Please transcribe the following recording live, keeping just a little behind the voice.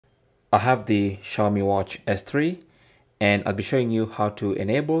I have the Xiaomi Watch S3 and I'll be showing you how to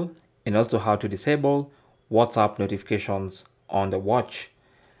enable and also how to disable WhatsApp notifications on the watch.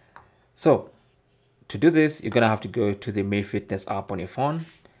 So to do this, you're gonna have to go to the Mi Fitness app on your phone.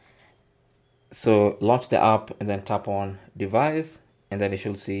 So launch the app and then tap on device, and then you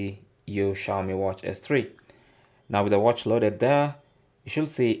should see your Xiaomi Watch S3. Now with the watch loaded there, you should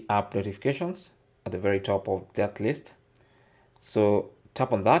see app notifications at the very top of that list. So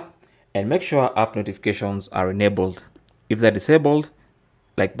tap on that and make sure app notifications are enabled. If they're disabled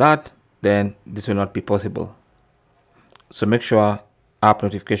like that, then this will not be possible. So make sure app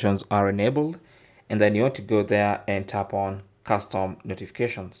notifications are enabled, and then you want to go there and tap on custom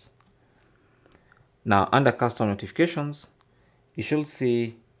notifications. Now under custom notifications, you should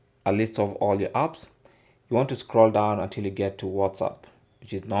see a list of all your apps. You want to scroll down until you get to WhatsApp,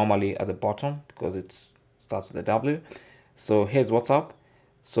 which is normally at the bottom because it starts with a W. So here's WhatsApp.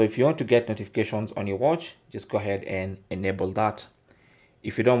 So if you want to get notifications on your watch, just go ahead and enable that.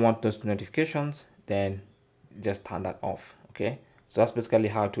 If you don't want those notifications, then just turn that off. Okay, so that's basically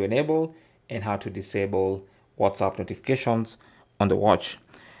how to enable and how to disable WhatsApp notifications on the watch.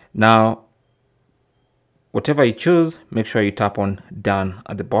 Now, whatever you choose, make sure you tap on done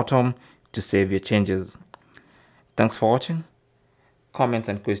at the bottom to save your changes. Thanks for watching. Comments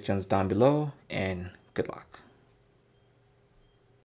and questions down below, and good luck.